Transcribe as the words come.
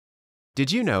Did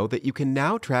you know that you can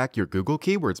now track your Google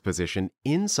Keywords position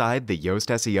inside the Yoast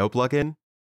SEO plugin?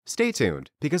 Stay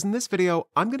tuned, because in this video,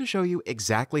 I'm going to show you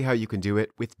exactly how you can do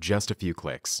it with just a few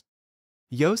clicks.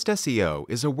 Yoast SEO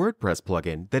is a WordPress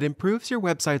plugin that improves your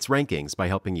website's rankings by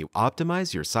helping you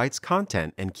optimize your site's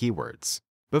content and keywords.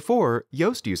 Before,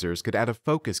 Yoast users could add a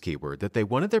focus keyword that they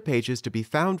wanted their pages to be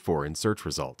found for in search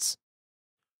results.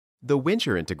 The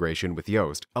Wincher integration with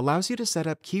Yoast allows you to set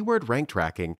up keyword rank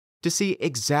tracking to see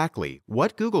exactly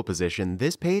what Google position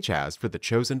this page has for the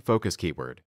chosen focus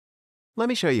keyword. Let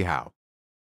me show you how.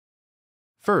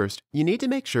 First, you need to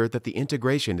make sure that the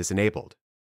integration is enabled.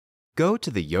 Go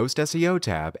to the Yoast SEO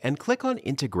tab and click on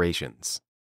Integrations.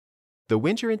 The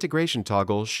Wincher integration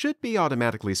toggle should be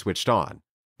automatically switched on.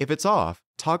 If it's off,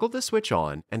 toggle the switch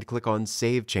on and click on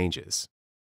Save Changes.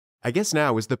 I guess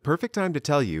now is the perfect time to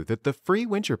tell you that the free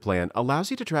Wincher plan allows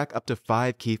you to track up to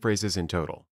 5 key phrases in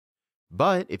total.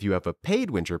 But if you have a paid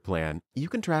Wincher plan, you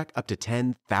can track up to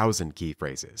 10,000 key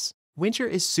phrases. Wincher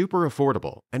is super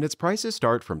affordable, and its prices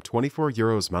start from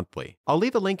 €24 monthly. I'll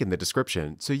leave a link in the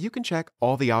description so you can check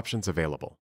all the options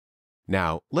available.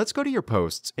 Now, let's go to your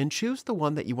posts and choose the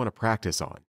one that you want to practice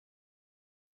on.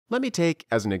 Let me take,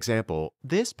 as an example,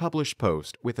 this published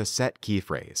post with a set key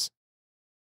phrase.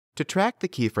 To track the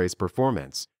key phrase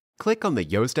performance, click on the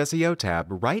Yoast SEO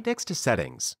tab right next to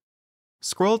Settings.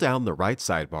 Scroll down the right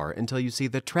sidebar until you see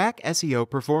the Track SEO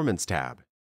Performance tab.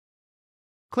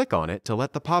 Click on it to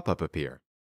let the pop-up appear.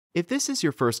 If this is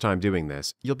your first time doing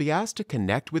this, you'll be asked to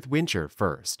connect with Wincher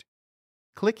first.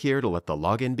 Click here to let the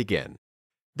login begin.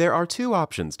 There are 2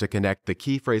 options to connect the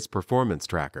key phrase performance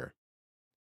tracker.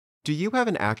 Do you have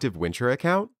an active Wincher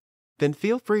account? Then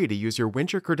feel free to use your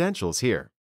Wincher credentials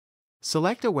here.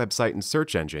 Select a website and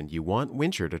search engine you want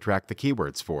Wincher to track the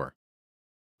keywords for.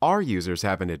 Our users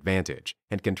have an advantage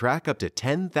and can track up to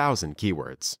 10,000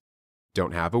 keywords.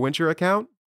 Don't have a Wincher account?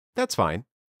 That's fine.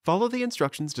 Follow the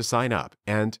instructions to sign up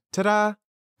and ta-da!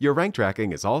 Your rank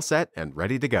tracking is all set and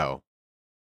ready to go.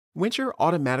 Wincher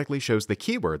automatically shows the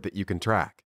keyword that you can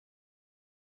track.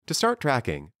 To start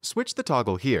tracking, switch the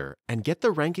toggle here and get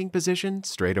the ranking position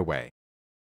straight away.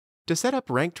 To set up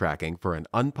rank tracking for an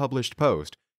unpublished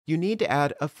post, you need to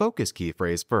add a focus key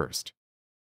phrase first.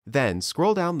 Then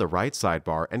scroll down the right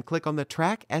sidebar and click on the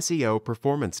Track SEO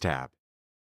Performance tab.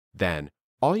 Then,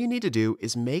 all you need to do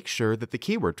is make sure that the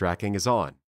keyword tracking is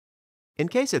on. In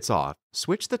case it's off,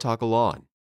 switch the toggle on.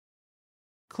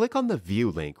 Click on the View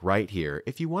link right here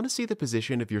if you want to see the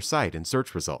position of your site in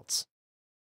search results.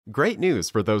 Great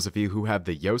news for those of you who have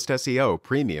the Yoast SEO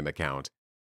Premium account.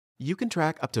 You can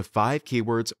track up to 5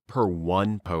 keywords per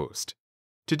one post.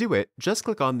 To do it, just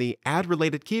click on the Add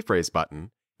Related Key Phrase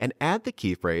button and add the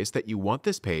key phrase that you want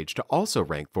this page to also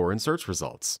rank for in search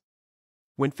results.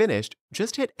 When finished,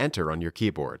 just hit Enter on your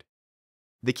keyboard.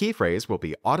 The key phrase will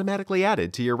be automatically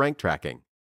added to your rank tracking.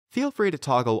 Feel free to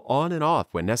toggle on and off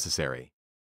when necessary.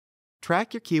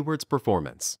 Track your keyword's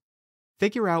performance.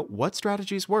 Figure out what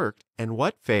strategies worked and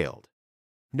what failed.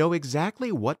 Know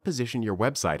exactly what position your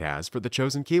website has for the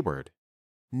chosen keyword.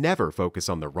 Never focus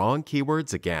on the wrong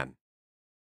keywords again.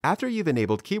 After you've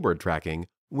enabled keyword tracking,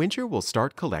 Wincher will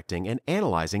start collecting and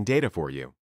analyzing data for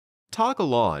you.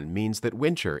 Toggle on means that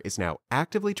Wincher is now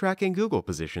actively tracking Google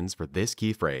positions for this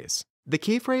key phrase. The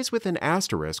key phrase with an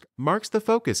asterisk marks the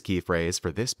focus key phrase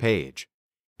for this page.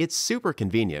 It's super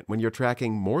convenient when you're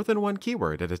tracking more than one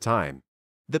keyword at a time.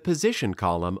 The position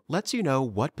column lets you know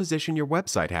what position your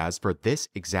website has for this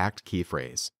exact key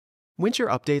phrase. Wincher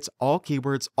updates all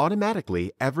keywords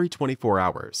automatically every 24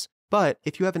 hours. But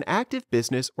if you have an active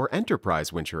business or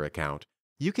enterprise Wincher account,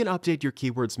 you can update your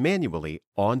keywords manually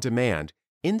on demand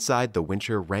inside the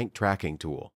Wincher rank tracking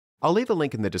tool. I'll leave a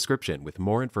link in the description with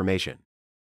more information.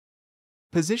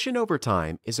 Position over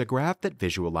time is a graph that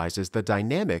visualizes the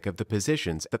dynamic of the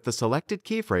positions that the selected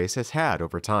key phrase has had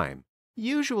over time.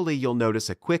 Usually you'll notice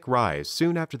a quick rise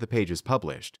soon after the page is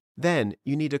published. Then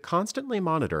you need to constantly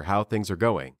monitor how things are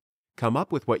going, come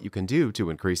up with what you can do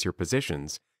to increase your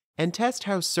positions, and test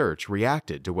how search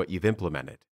reacted to what you've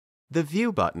implemented. The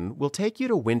View button will take you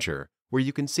to Wincher, where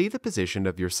you can see the position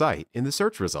of your site in the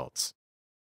search results.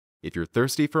 If you're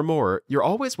thirsty for more, you're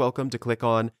always welcome to click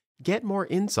on Get More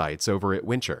Insights over at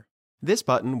Wincher. This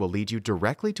button will lead you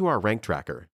directly to our rank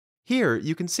tracker. Here,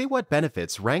 you can see what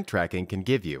benefits rank tracking can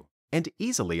give you and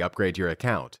easily upgrade your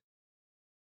account.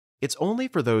 It's only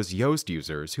for those Yoast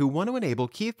users who want to enable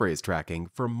key phrase tracking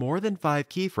for more than 5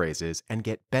 key phrases and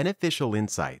get beneficial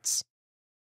insights.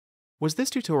 Was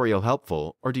this tutorial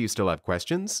helpful, or do you still have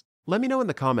questions? Let me know in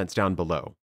the comments down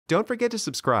below. Don't forget to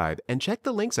subscribe and check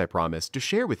the links I promised to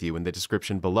share with you in the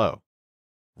description below.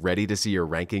 Ready to see your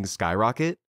rankings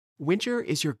skyrocket? Wincher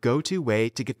is your go-to way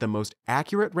to get the most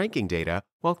accurate ranking data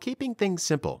while keeping things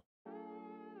simple.